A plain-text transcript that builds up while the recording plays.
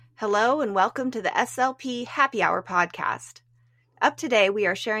Hello and welcome to the SLP Happy Hour podcast. Up today, we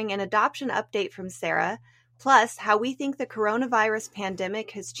are sharing an adoption update from Sarah, plus how we think the coronavirus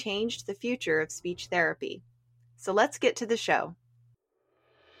pandemic has changed the future of speech therapy. So let's get to the show.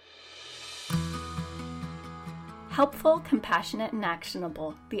 Helpful, compassionate, and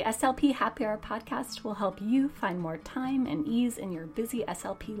actionable, the SLP Happy Hour podcast will help you find more time and ease in your busy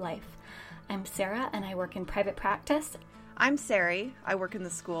SLP life. I'm Sarah, and I work in private practice. I'm Sari. I work in the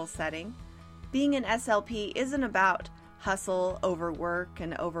school setting. Being an SLP isn't about hustle, overwork,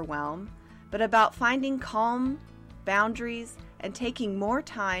 and overwhelm, but about finding calm, boundaries, and taking more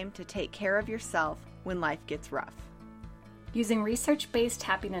time to take care of yourself when life gets rough. Using research-based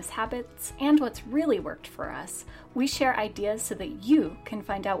happiness habits and what's really worked for us, we share ideas so that you can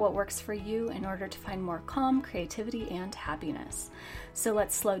find out what works for you in order to find more calm, creativity, and happiness. So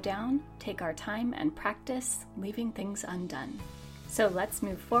let's slow down, take our time, and practice leaving things undone. So let's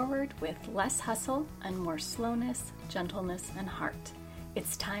move forward with less hustle and more slowness, gentleness, and heart.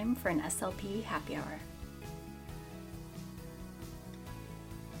 It's time for an SLP Happy Hour.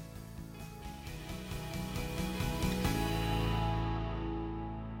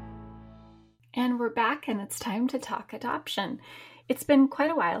 And we're back, and it's time to talk adoption. It's been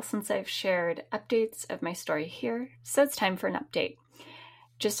quite a while since I've shared updates of my story here, so it's time for an update.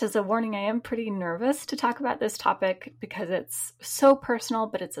 Just as a warning, I am pretty nervous to talk about this topic because it's so personal,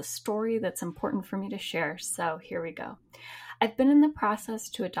 but it's a story that's important for me to share, so here we go. I've been in the process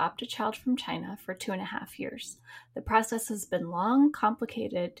to adopt a child from China for 2.5 years. The process has been long,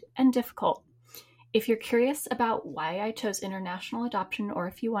 complicated, and difficult. If you're curious about why I chose international adoption, or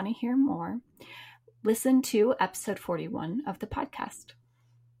if you want to hear more, listen to episode 41 of the podcast.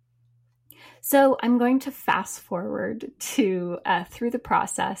 So I'm going to fast forward to through the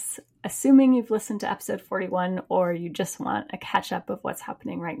process, assuming you've listened to episode 41 or you just want a catch up of what's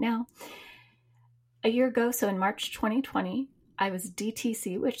happening right now. A year ago, so in March 2020, I was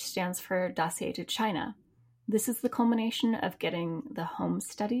DTC, which stands for Dossier to China. This is the culmination of getting the home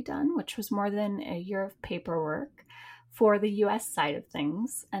study done, which was more than a year of paperwork for the U.S. side of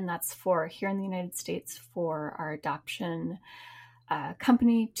things. And that's for here in the United States for our adoption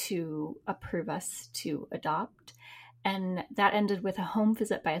company to approve us to adopt. And that ended with a home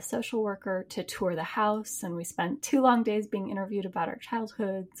visit by a social worker to tour the house. And we spent 2 long days being interviewed about our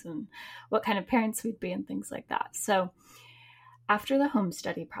childhoods and what kind of parents we'd be and things like that. So after the home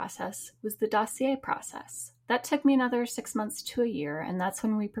study process was the dossier process. That took me another 6 months to a year, and that's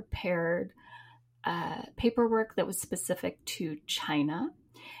when we prepared paperwork that was specific to China.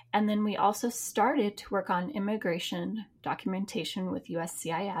 And then we also started to work on immigration documentation with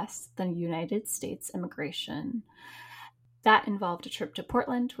USCIS, the United States Immigration. That involved a trip to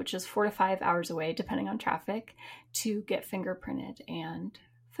Portland, which is 4 to 5 hours away, depending on traffic, to get fingerprinted and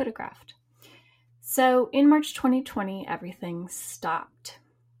photographed. So in March 2020, everything stopped.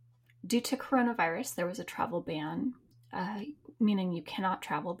 Due to coronavirus, there was a travel ban, meaning you cannot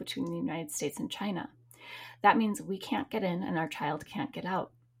travel between the United States and China. That means we can't get in and our child can't get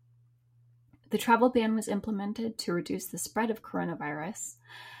out. The travel ban was implemented to reduce the spread of coronavirus.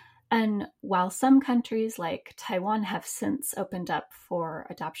 And while some countries like Taiwan have since opened up for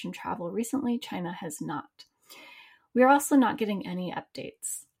adoption travel recently, China has not. We are also not getting any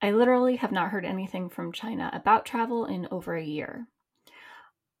updates. I literally have not heard anything from China about travel in over a year.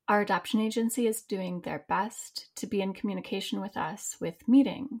 Our adoption agency is doing their best to be in communication with us with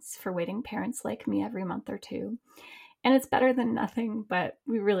meetings for waiting parents like me every month or two. And it's better than nothing, but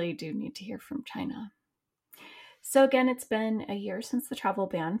we really do need to hear from China. So again, it's been a year since the travel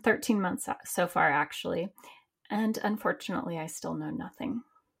ban, 13 months so far actually, and unfortunately I still know nothing.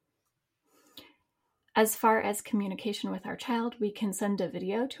 As far as communication with our child, we can send a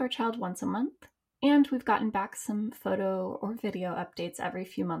video to our child once a month, and we've gotten back some photo or video updates every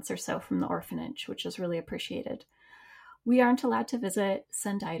few months or so from the orphanage, which is really appreciated. We aren't allowed to visit,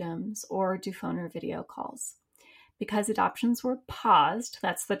 send items, or do phone or video calls. Because adoptions were paused,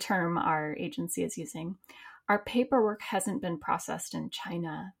 that's the term our agency is using, our paperwork hasn't been processed in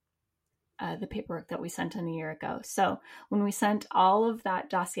China, the paperwork that we sent in a year ago. So when we sent all of that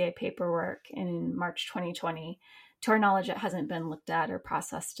dossier paperwork in March 2020, to our knowledge, it hasn't been looked at or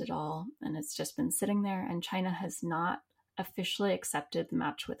processed at all, and it's just been sitting there, and China has not officially accepted the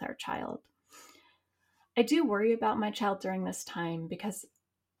match with our child. I do worry about my child during this time because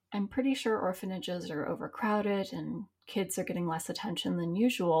I'm pretty sure orphanages are overcrowded and kids are getting less attention than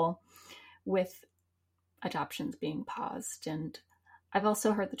usual with adoptions being paused. And I've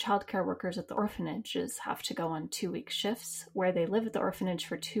also heard the childcare workers at the orphanages have to go on 2-week shifts where they live at the orphanage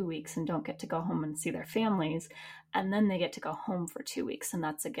for 2 weeks and don't get to go home and see their families. And then they get to go home for 2 weeks. And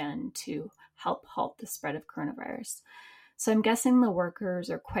that's again to help halt the spread of coronavirus. So I'm guessing the workers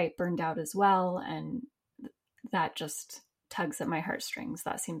are quite burned out as well. And that just tugs at my heartstrings.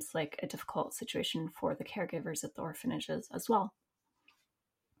 That seems like a difficult situation for the caregivers at the orphanages as well.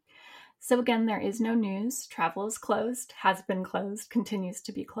 So again, there is no news. Travel is closed, has been closed, continues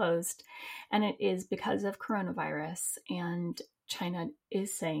to be closed, and it is because of coronavirus. And China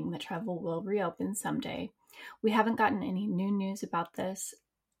is saying that travel will reopen someday. We haven't gotten any new news about this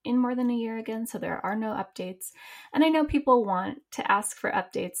in more than a year again, so there are no updates. And I know people want to ask for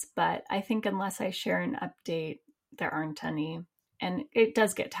updates, but I think unless I share an update, there aren't any. And it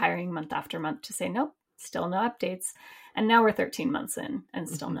does get tiring month after month to say, nope, still no updates. And now we're 13 months in and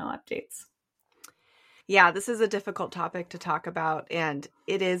still no updates. Yeah, this is a difficult topic to talk about, and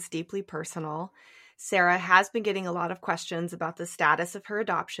it is deeply personal. Sarah has been getting a lot of questions about the status of her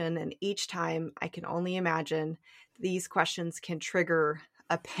adoption, and each time I can only imagine these questions can trigger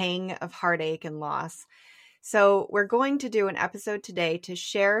a pang of heartache and loss. So we're going to do an episode today to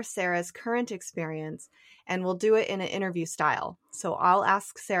share Sarah's current experience, and we'll do it in an interview style. So I'll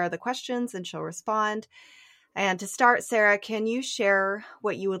ask Sarah the questions and she'll respond. And to start, Sarah, can you share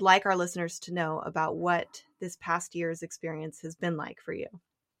what you would like our listeners to know about what this past year's experience has been like for you?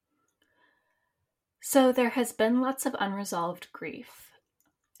 So there has been lots of unresolved grief.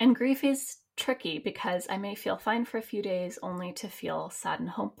 And grief is tricky because I may feel fine for a few days only to feel sad and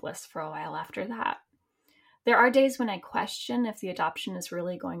hopeless for a while after that. There are days when I question if the adoption is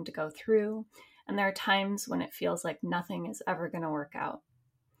really going to go through, and there are times when it feels like nothing is ever going to work out.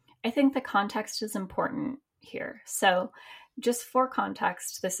 I think the context is important here. So just for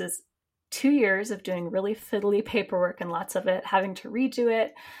context, this is 2 years of doing really fiddly paperwork and lots of it, having to redo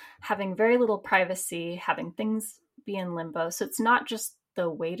it, having very little privacy, having things be in limbo. So it's not just the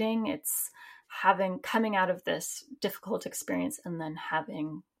waiting, it's coming out of this difficult experience and then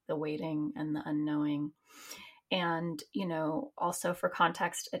having the waiting and the unknowing. And, also for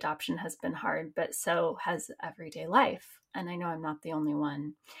context, adoption has been hard, but so has everyday life. And I know I'm not the only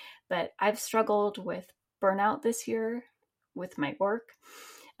one, but I've struggled with burnout this year with my work.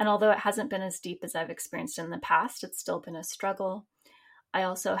 And although it hasn't been as deep as I've experienced in the past, it's still been a struggle. I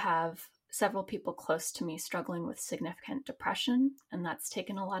also have several people close to me struggling with significant depression, and that's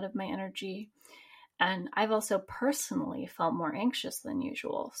taken a lot of my energy. And I've also personally felt more anxious than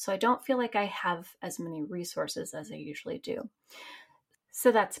usual. So I don't feel like I have as many resources as I usually do.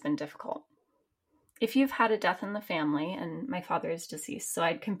 So that's been difficult. If you've had a death in the family, and my father is deceased, so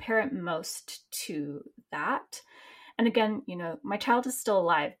I'd compare it most to that. And again, my child is still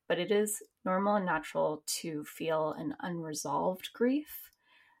alive, but it is normal and natural to feel an unresolved grief,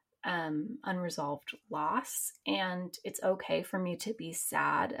 unresolved loss. And it's okay for me to be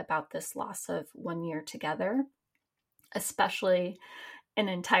sad about this loss of 1 year together, especially an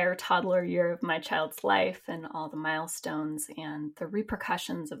entire toddler year of my child's life and all the milestones and the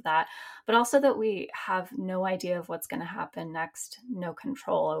repercussions of that, but also that we have no idea of what's going to happen next, no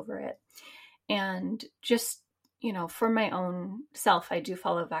control over it. And just, for my own self, I do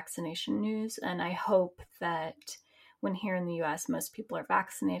follow vaccination news, and I hope that when here in the US, most people are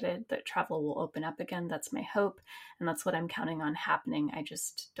vaccinated, that travel will open up again. That's my hope, and that's what I'm counting on happening. I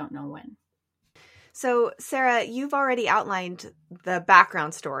just don't know when. So, Sarah, you've already outlined the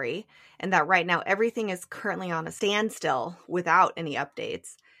background story and that right now everything is currently on a standstill without any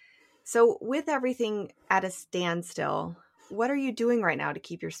updates. So, with everything at a standstill, what are you doing right now to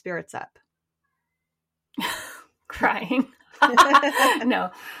keep your spirits up? Crying.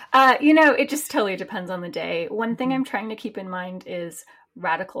 No. It just totally depends on the day. One thing I'm trying to keep in mind is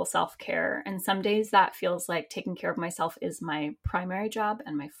radical self-care. And some days that feels like taking care of myself is my primary job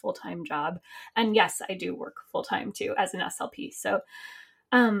and my full-time job. And yes, I do work full-time too as an SLP. So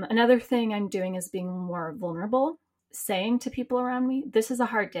another thing I'm doing is being more vulnerable, saying to people around me, this is a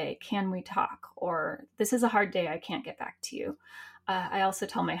hard day. Can we talk? Or this is a hard day. I can't get back to you. I also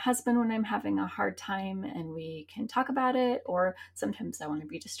tell my husband when I'm having a hard time and we can talk about it. Or sometimes I want to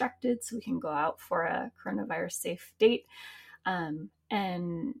be distracted so we can go out for a coronavirus safe date.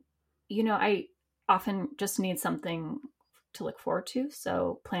 I often just need something to look forward to.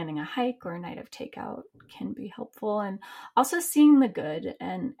 So planning a hike or a night of takeout can be helpful. And also seeing the good.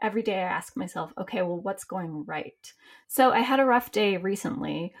 And every day I ask myself, okay, well, what's going right? So I had a rough day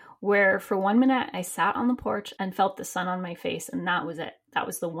recently where for 1 minute I sat on the porch and felt the sun on my face. And that was it. That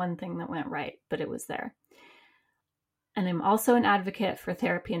was the one thing that went right, but it was there. And I'm also an advocate for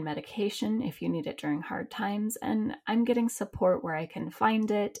therapy and medication if you need it during hard times. And I'm getting support where I can find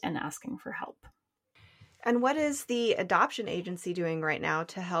it and asking for help. And what is the adoption agency doing right now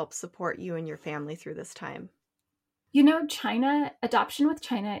to help support you and your family through this time? You know, Adoption with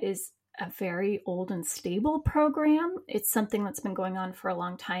China is a very old and stable program. It's something that's been going on for a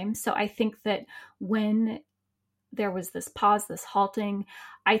long time. So I think that when there was this pause, this halting,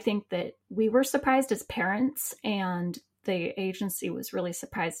 I think that we were surprised as parents, and the agency was really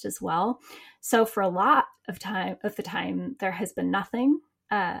surprised as well. So for a lot of the time, there has been nothing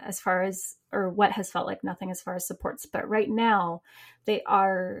what has felt like nothing as far as supports. But right now,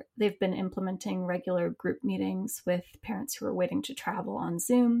 they've been implementing regular group meetings with parents who are waiting to travel on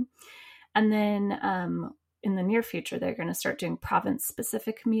Zoom. And then in the near future, they're going to start doing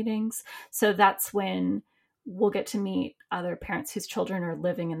province-specific meetings. So that's when we'll get to meet other parents whose children are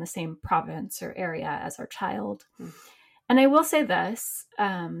living in the same province or area as our child. Mm. And I will say this,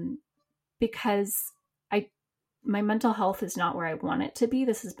 because my mental health is not where I want it to be.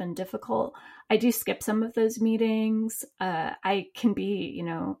 This has been difficult. I do skip some of those meetings. I can be,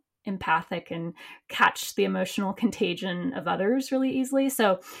 empathic and catch the emotional contagion of others really easily.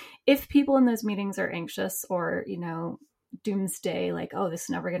 So if people in those meetings are anxious or, doomsday, like, oh, this is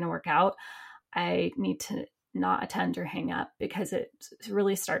never going to work out, I need to not attend or hang up, because it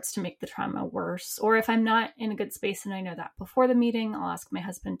really starts to make the trauma worse. Or if I'm not in a good space and I know that before the meeting, I'll ask my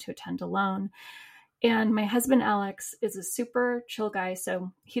husband to attend alone. And my husband, Alex, is a super chill guy,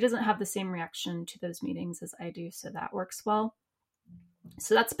 so he doesn't have the same reaction to those meetings as I do, so that works well.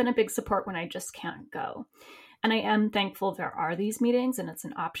 So that's been a big support when I just can't go. And I am thankful there are these meetings and it's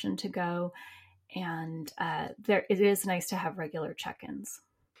an option to go. And it is nice to have regular check-ins.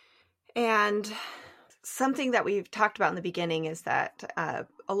 And something that we've talked about in the beginning is that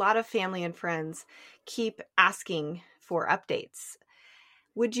a lot of family and friends keep asking for updates.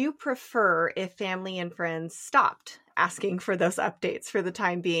 Would you prefer if family and friends stopped asking for those updates for the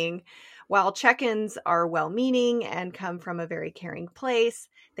time being? While check-ins are well-meaning and come from a very caring place,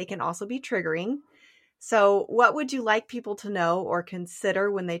 they can also be triggering. So what would you like people to know or consider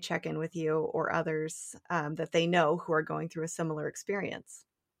when they check in with you or others that they know who are going through a similar experience?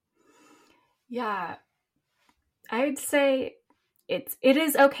 Yeah, I'd say it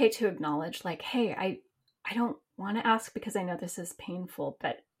is okay to acknowledge, like, hey, I don't want to ask because I know this is painful,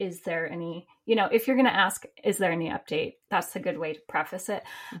 but is there any, if you're going to ask, is there any update? That's a good way to preface it.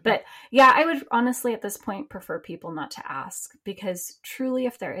 Mm-hmm. But yeah, I would honestly at this point prefer people not to ask, because truly,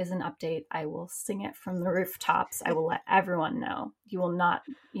 if there is an update, I will sing it from the rooftops. I will let everyone know. You will not,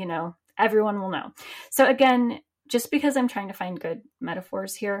 everyone will know. So again, just because I'm trying to find good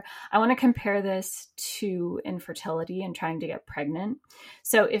metaphors here, I want to compare this to infertility and trying to get pregnant.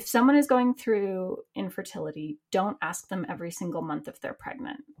 So if someone is going through infertility, don't ask them every single month if they're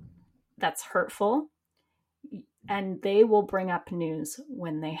pregnant. That's hurtful. And they will bring up news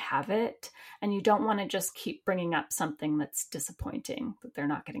when they have it. And you don't want to just keep bringing up something that's disappointing, that they're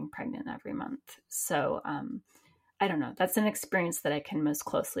not getting pregnant every month. So, I don't know. That's an experience that I can most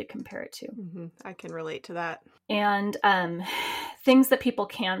closely compare it to. Mm-hmm. I can relate to that. And things that people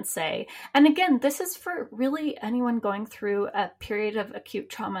can say. And again, this is for really anyone going through a period of acute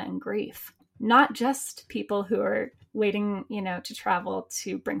trauma and grief, not just people who are waiting, to travel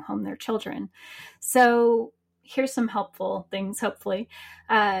to bring home their children. So here's some helpful things, hopefully.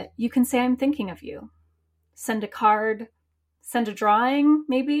 You can say, I'm thinking of you. Send a card, send a drawing,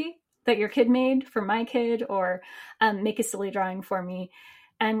 maybe, that your kid made for my kid, or make a silly drawing for me.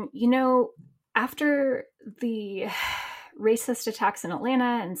 And, after the racist attacks in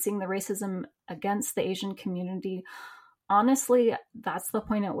Atlanta and seeing the racism against the Asian community, honestly, that's the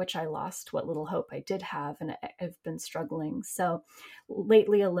point at which I lost what little hope I did have, and I've been struggling. So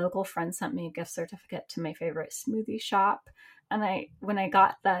lately, a local friend sent me a gift certificate to my favorite smoothie shop. And when I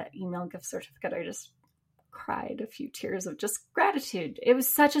got that email gift certificate, I just cried a few tears of just gratitude. It was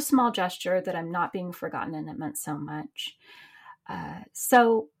such a small gesture that I'm not being forgotten, and it meant so much.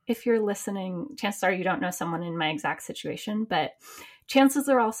 So if you're listening, chances are you don't know someone in my exact situation, but chances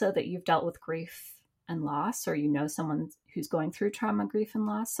are also that you've dealt with grief and loss, or someone who's going through trauma, grief, and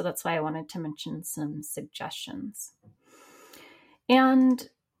loss. So that's why I wanted to mention some suggestions. And,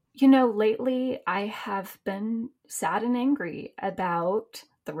 lately I have been sad and angry about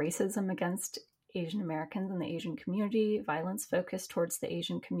the racism against Asian Americans and the Asian community, violence focused towards the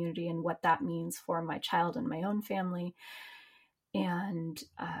Asian community, and what that means for my child and my own family. And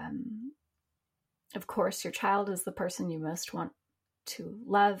of course, your child is the person you most want to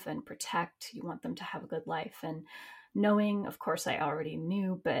love and protect. You want them to have a good life. And knowing, of course, I already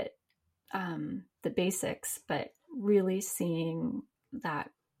knew, but the basics, but really seeing that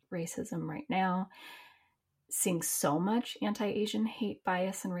racism right now, seeing so much anti-Asian hate,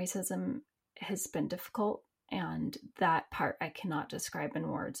 bias, and racism has been difficult. And that part I cannot describe in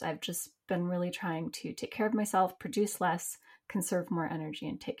words. I've just been really trying to take care of myself, produce less, conserve more energy,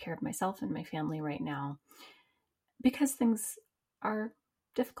 and take care of myself and my family right now because things are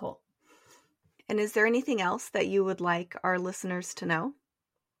difficult. And is there anything else that you would like our listeners to know?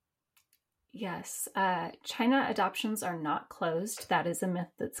 Yes. China adoptions are not closed. That is a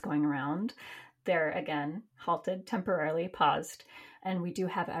myth that's going around. They're, again, halted, temporarily paused. And we do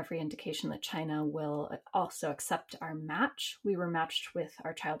have every indication that China will also accept our match. We were matched with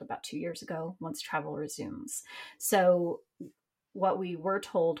our child about 2 years ago once travel resumes. So what we were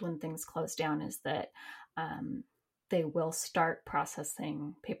told when things closed down is that they will start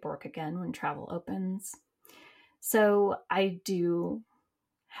processing paperwork again when travel opens. So I do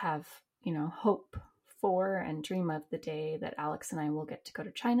have, hope for and dream of the day that Alex and I will get to go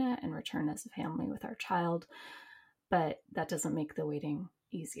to China and return as a family with our child. But that doesn't make the waiting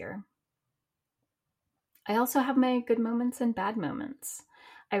easier. I also have my good moments and bad moments.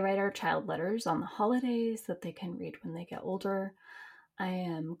 I write our child letters on the holidays that they can read when they get older. I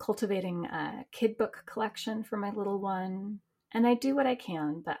am cultivating a kid book collection for my little one. And I do what I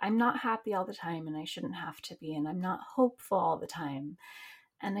can, but I'm not happy all the time and I shouldn't have to be. And I'm not hopeful all the time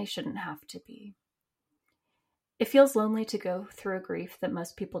and I shouldn't have to be. It feels lonely to go through a grief that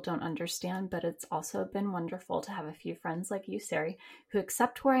most people don't understand, but it's also been wonderful to have a few friends like you, Sari, who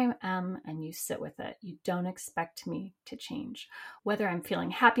accept where I am and you sit with it. You don't expect me to change, whether I'm feeling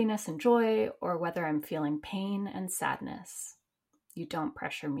happiness and joy or whether I'm feeling pain and sadness. You don't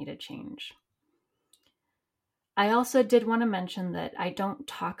pressure me to change. I also did want to mention that I don't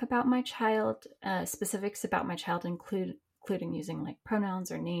talk about my child, specifics about my child including using like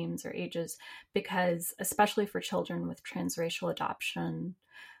pronouns or names or ages, because especially for children with transracial adoption,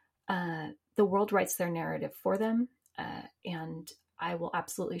 the world writes their narrative for them. And I will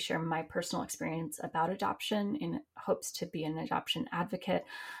absolutely share my personal experience about adoption in hopes to be an adoption advocate,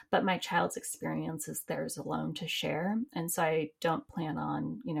 but my child's experience is theirs alone to share. And so I don't plan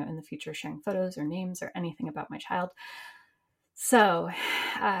on, in the future sharing photos or names or anything about my child. So,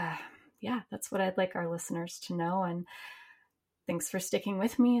 that's what I'd like our listeners to know. And thanks for sticking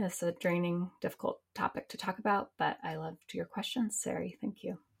with me. This is a draining, difficult topic to talk about, but I loved your questions, Sari. Thank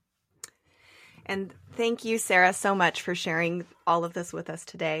you. And thank you, Sarah, so much for sharing all of this with us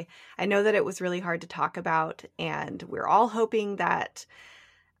today. I know that it was really hard to talk about, and we're all hoping that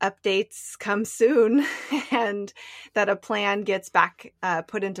updates come soon and that a plan gets back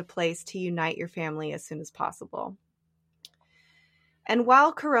put into place to unite your family as soon as possible. And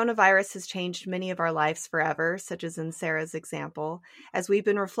while coronavirus has changed many of our lives forever, such as in Sarah's example, as we've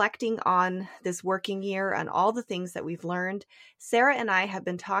been reflecting on this working year and all the things that we've learned, Sarah and I have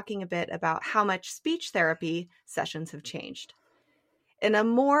been talking a bit about how much speech therapy sessions have changed. In a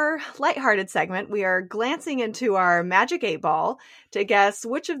more lighthearted segment, we are glancing into our Magic 8 Ball to guess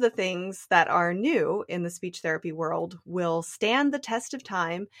which of the things that are new in the speech therapy world will stand the test of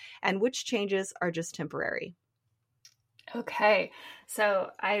time and which changes are just temporary. Okay,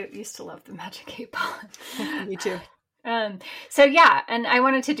 so I used to love the Magic 8 Ball. Me too. And I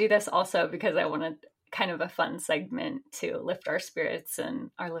wanted to do this also because I wanted kind of a fun segment to lift our spirits and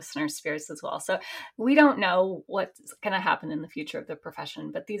our listeners' spirits as well. So we don't know what's going to happen in the future of the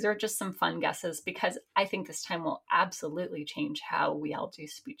profession, but these are just some fun guesses because I think this time will absolutely change how we all do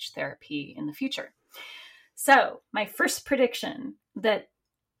speech therapy in the future. So my first prediction that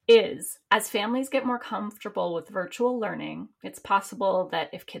is, as families get more comfortable with virtual learning, it's possible that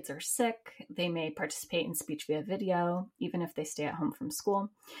if kids are sick, they may participate in speech via video, even if they stay at home from school.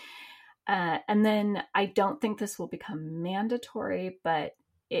 And then I don't think this will become mandatory, but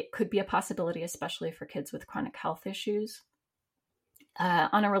it could be a possibility, especially for kids with chronic health issues.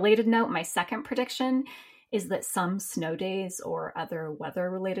 On a related note, my second prediction is that some snow days or other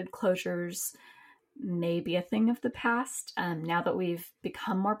weather-related closures may be a thing of the past. Now that we've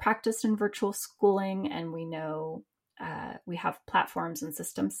become more practiced in virtual schooling and we know we have platforms and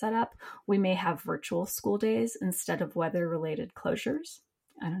systems set up, we may have virtual school days instead of weather-related closures.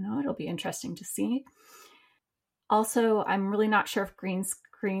 I don't know. It'll be interesting to see. Also, I'm really not sure if green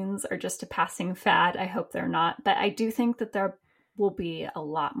screens are just a passing fad. I hope they're not. But I do think that there will be a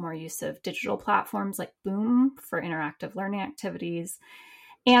lot more use of digital platforms like Boom for interactive learning activities.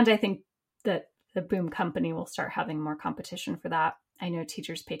 And I think that the Boom company will start having more competition for that. I know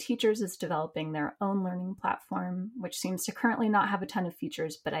Teachers Pay Teachers is developing their own learning platform, which seems to currently not have a ton of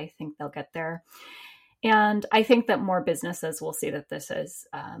features, but I think they'll get there. And I think that more businesses will see that this is,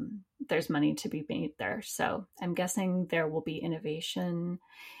 there's money to be made there. So I'm guessing there will be innovation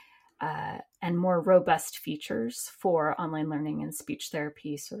and more robust features for online learning and speech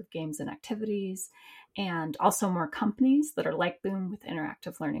therapy, sort of games and activities, and also more companies that are like Boom with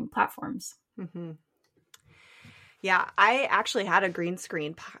interactive learning platforms. Mm-hmm. Yeah, I actually had a green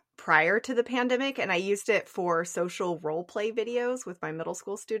screen prior to the pandemic, and I used it for social role play videos with my middle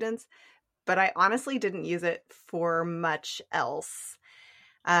school students, but I honestly didn't use it for much else.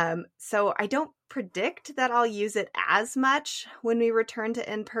 So I don't predict that I'll use it as much when we return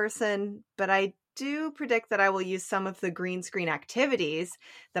to in-person, but I do predict that I will use some of the green screen activities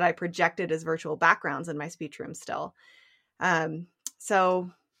that I projected as virtual backgrounds in my speech room still. So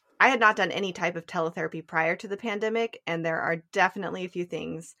I had not done any type of teletherapy prior to the pandemic, and there are definitely a few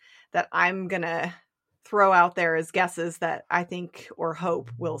things that I'm going to throw out there as guesses that I think or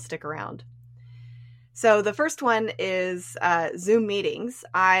hope will stick around. So the first one is Zoom meetings.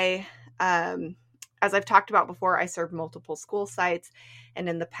 As I've talked about before, I serve multiple school sites, and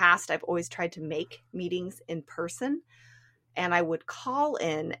in the past, I've always tried to make meetings in person, and I would call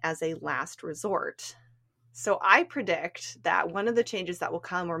in as a last resort. So I predict that one of the changes that will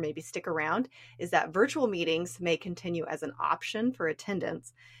come or maybe stick around is that virtual meetings may continue as an option for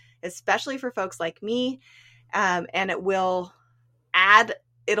attendance, especially for folks like me, and it'll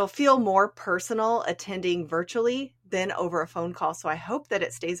feel more personal attending virtually than over a phone call. So I hope that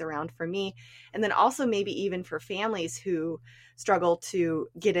it stays around for me. And then also maybe even for families who struggle to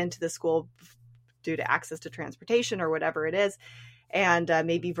get into the school due to access to transportation or whatever it is. And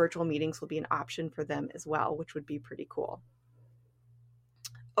maybe virtual meetings will be an option for them as well, which would be pretty cool.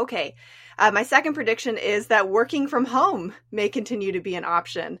 Okay, my second prediction is that working from home may continue to be an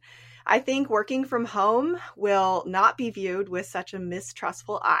option. I think working from home will not be viewed with such a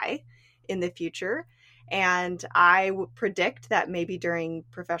mistrustful eye in the future. And I would predict that maybe during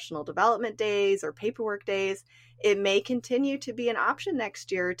professional development days or paperwork days, it may continue to be an option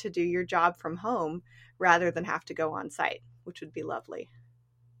next year to do your job from home rather than have to go on site, which would be lovely.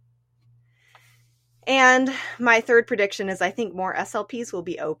 And my third prediction is I think more SLPs will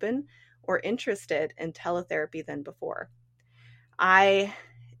be open or interested in teletherapy than before. I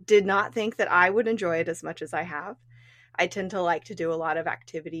did not think that I would enjoy it as much as I have. I tend to like to do a lot of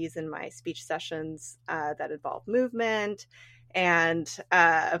activities in my speech sessions that involve movement, and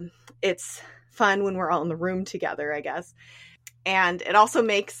it's fun when we're all in the room together, I guess. And it also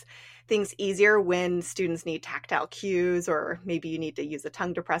makes things easier when students need tactile cues, or maybe you need to use a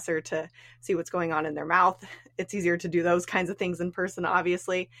tongue depressor to see what's going on in their mouth. It's easier to do those kinds of things in person,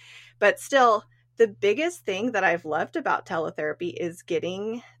 obviously. But still, the biggest thing that I've loved about teletherapy is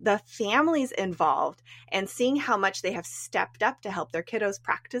getting the families involved and seeing how much they have stepped up to help their kiddos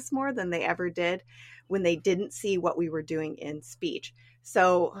practice more than they ever did when they didn't see what we were doing in speech.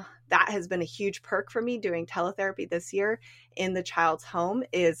 So that has been a huge perk for me doing teletherapy this year in the child's home,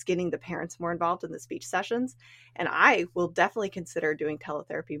 is getting the parents more involved in the speech sessions. And I will definitely consider doing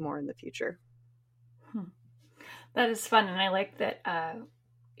teletherapy more in the future. That is fun. And I like that,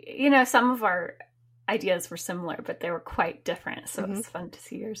 some of our ideas were similar, but they were quite different. So It was fun to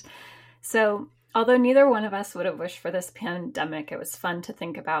see yours. So although neither one of us would have wished for this pandemic, it was fun to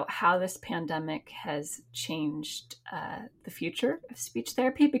think about how this pandemic has changed the future of speech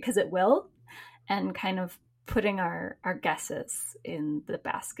therapy, because it will, and kind of putting our guesses in the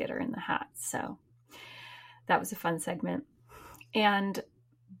basket or in the hat. So that was a fun segment. And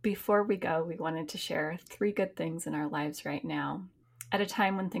before we go, we wanted to share 3 good things in our lives right now. At a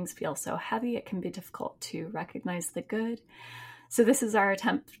time when things feel so heavy, it can be difficult to recognize the good. So this is our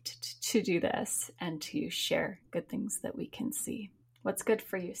attempt to do this and to share good things that we can see. What's good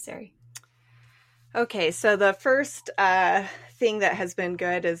for you, Sari? Okay, so the first thing that has been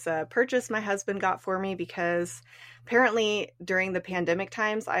good is a purchase my husband got for me, because apparently during the pandemic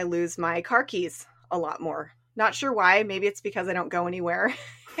times, I lose my car keys a lot more. Not sure why. Maybe it's because I don't go anywhere.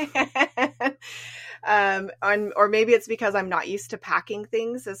 Or maybe it's because I'm not used to packing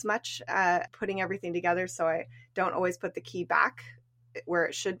things as much, putting everything together, so I don't always put the key back where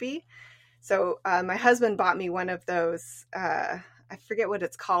it should be. So my husband bought me one of those, I forget what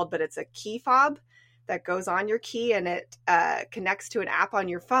it's called, but it's a key fob that goes on your key, and it connects to an app on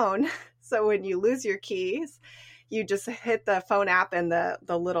your phone. So when you lose your keys, you just hit the phone app and the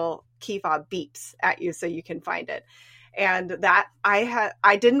little key fob beeps at you so you can find it. And that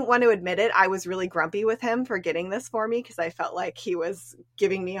I didn't want to admit it. I was really grumpy with him for getting this for me, because I felt like he was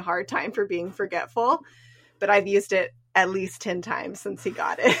giving me a hard time for being forgetful. But I've used it at least 10 times since he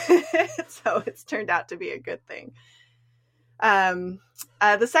got it. So it's turned out to be a good thing.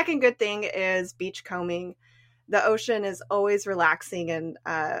 The second good thing is beach combing. The ocean is always relaxing, and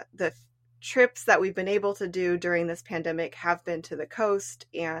the trips that we've been able to do during this pandemic have been to the coast,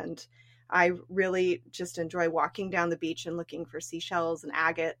 and I really just enjoy walking down the beach and looking for seashells and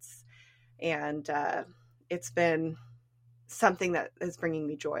agates, and it's been something that is bringing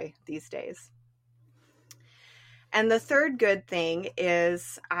me joy these days. And the third good thing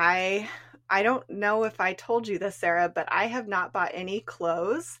is I don't know if I told you this, Sarah, but I have not bought any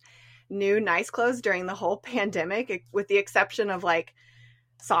new nice clothes during the whole pandemic, with the exception of like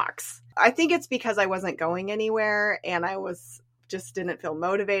socks. I think it's because I wasn't going anywhere and I just didn't feel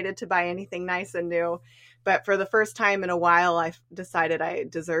motivated to buy anything nice and new. But for the first time in a while, I decided I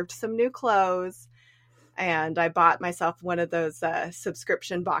deserved some new clothes. And I bought myself one of those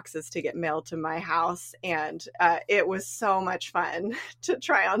subscription boxes to get mailed to my house. And it was so much fun to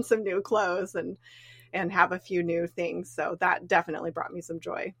try on some new clothes and have a few new things. So that definitely brought me some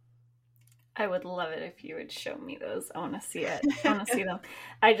joy. I would love it if you would show me those. I want to see it. I want to see them.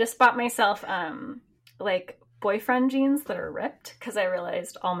 I just bought myself like boyfriend jeans that are ripped because I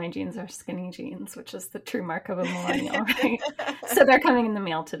realized all my jeans are skinny jeans, which is the true mark of a millennial, right? So they're coming in the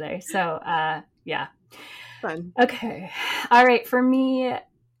mail today. So yeah. Fun. Okay. All right. For me,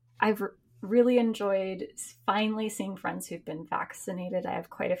 I've really enjoyed finally seeing friends who've been vaccinated. I have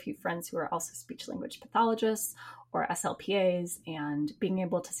quite a few friends who are also speech language pathologists or SLPAs, and being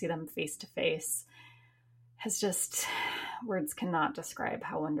able to see them face to face has just, words cannot describe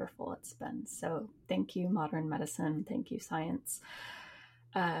how wonderful it's been. So thank you, modern medicine. Thank you, science.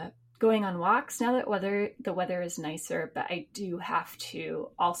 Going on walks now that the weather is nicer, but I do have to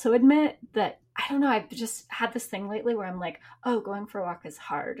also admit that, I don't know, I've just had this thing lately where I'm like, oh, going for a walk is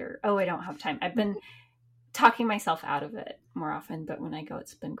hard, or, oh, I don't have time. I've been talking myself out of it more often, but when I go,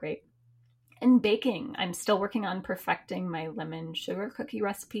 it's been great. And baking, I'm still working on perfecting my lemon sugar cookie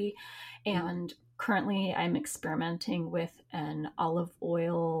recipe. And currently I'm experimenting with an olive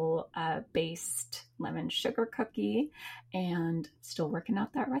oil based lemon sugar cookie and still working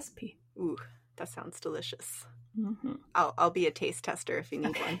out that recipe. Ooh, that sounds delicious. Mm-hmm. I'll be a taste tester if you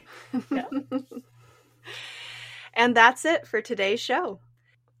need one. Yeah. And that's it for today's show.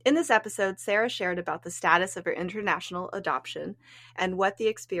 In this episode, Sarah shared about the status of her international adoption and what the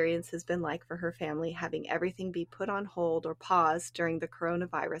experience has been like for her family, having everything be put on hold or paused during the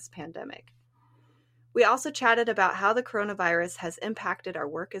coronavirus pandemic. We also chatted about how the coronavirus has impacted our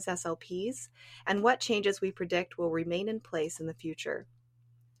work as SLPs and what changes we predict will remain in place in the future.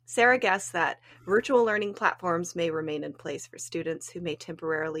 Sarah guessed that virtual learning platforms may remain in place for students who may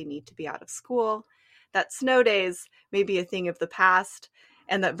temporarily need to be out of school, that snow days may be a thing of the past,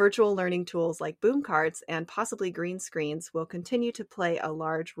 and that virtual learning tools like boom cards and possibly green screens will continue to play a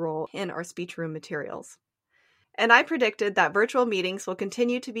large role in our speech room materials. And I predicted that virtual meetings will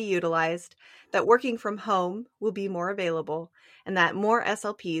continue to be utilized, that working from home will be more available, and that more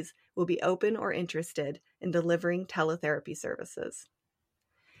SLPs will be open or interested in delivering teletherapy services.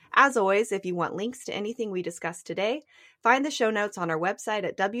 As always, if you want links to anything we discussed today, find the show notes on our website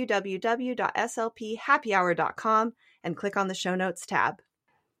at www.slphappyhour.com and click on the show notes tab.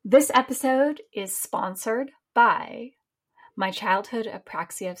 This episode is sponsored by My Childhood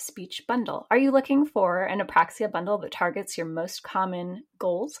Apraxia Speech Bundle. Are you looking for an apraxia bundle that targets your most common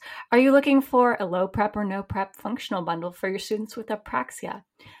goals? Are you looking for a low prep or no prep functional bundle for your students with apraxia?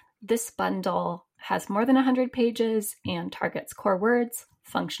 This bundle has more than 100 pages and targets core words,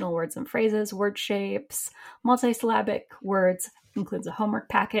 functional words and phrases, word shapes, multisyllabic words, includes a homework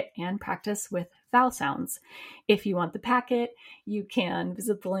packet, and practice with vowel sounds. If you want the packet, you can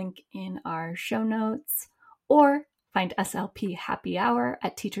visit the link in our show notes or find SLP Happy Hour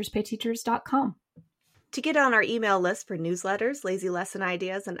at teacherspayteachers.com. To get on our email list for newsletters, lazy lesson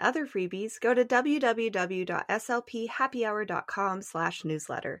ideas, and other freebies, go to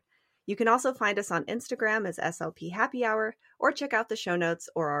www.slphappyhour.com/newsletter. You can also find us on Instagram as SLP Happy Hour or check out the show notes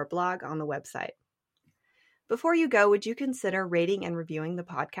or our blog on the website. Before you go, would you consider rating and reviewing the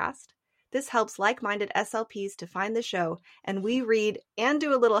podcast? This helps like-minded SLPs to find the show, and we read and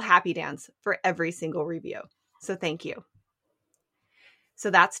do a little happy dance for every single review. So thank you. So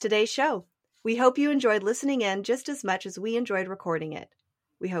that's today's show. We hope you enjoyed listening in just as much as we enjoyed recording it.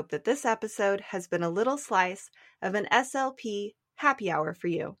 We hope that this episode has been a little slice of an SLP happy hour for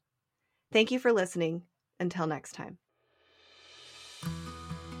you. Thank you for listening. Until next time.